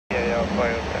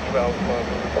via Central Alpha,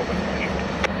 we'll report back to Chute.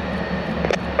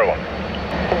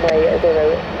 Runway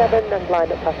 07 and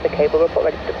line up past the cable, report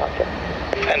ready for departure.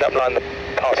 End up line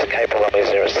past the cable, runway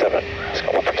 07. It's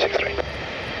got 1363.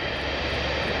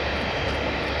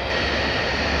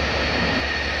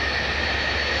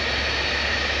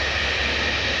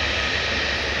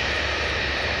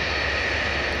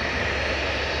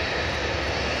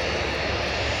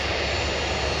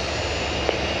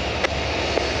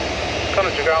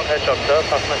 Coningsby ground, head shot, sir,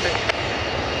 pass message.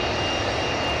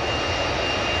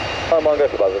 I'm on, go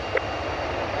for buzzer.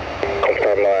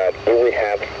 Confirm, do we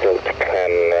have still to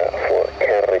plan for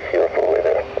carry fuel for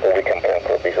weather, or we can plan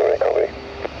for visual recovery?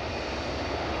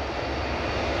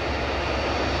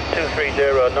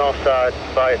 230 north side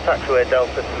via taxiway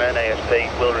Delta to main ASP,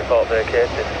 will report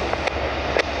vacated.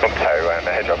 Hedgehog tow and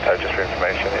a hedgehog tow, just for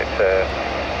information, it's a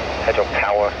hedgehog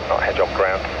tower, not hedgehog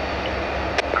ground.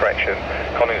 Correction,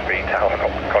 Coningsby tower, not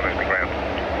Coningsby ground.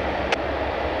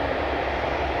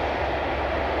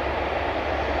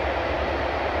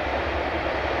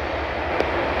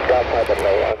 Ground pilot,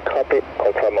 no, copy,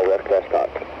 confirm a work clear start.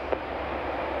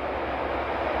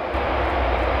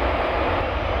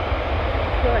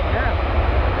 Right now.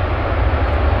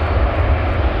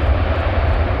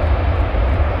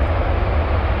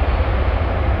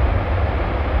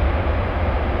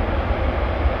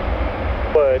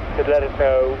 Word to let us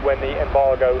know when the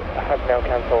embargo has now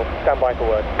cancelled. Stand by for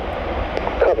word.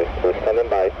 Copy, we're standing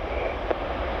by.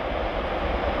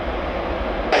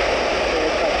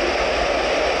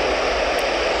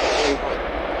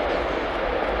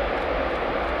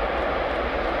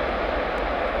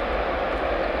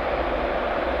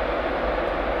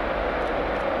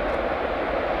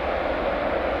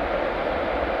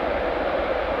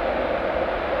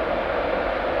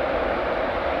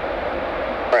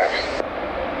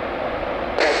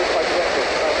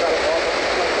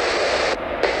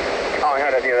 I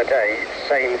had it the other day,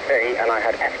 same thing, and I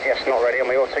had FTS not ready on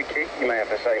my auto key. You may have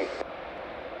the same.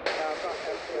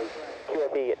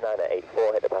 QFE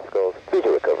 984, hit the Pascals,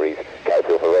 visual recoveries, carry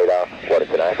fuel for radar, 1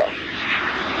 into 9 bar.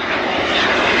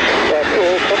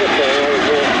 All covered,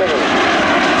 07.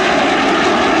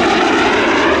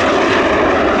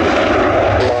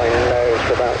 Line nose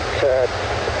about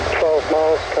 12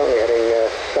 miles, currently heading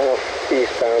south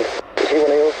eastbound. Is he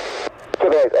one of yours?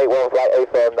 881 flight,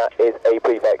 A-firm, that is a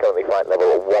prefect, currently flight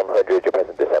level 100, your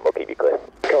present descent will keep you clear.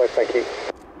 Go ahead, thank you.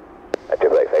 And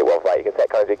 881 flight, you can set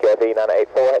Coningsby QFE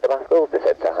 984, hit the Pascals,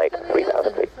 descent to height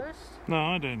 3,000 feet. No,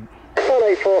 I didn't.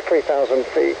 184, 3,000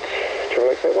 feet,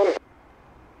 881.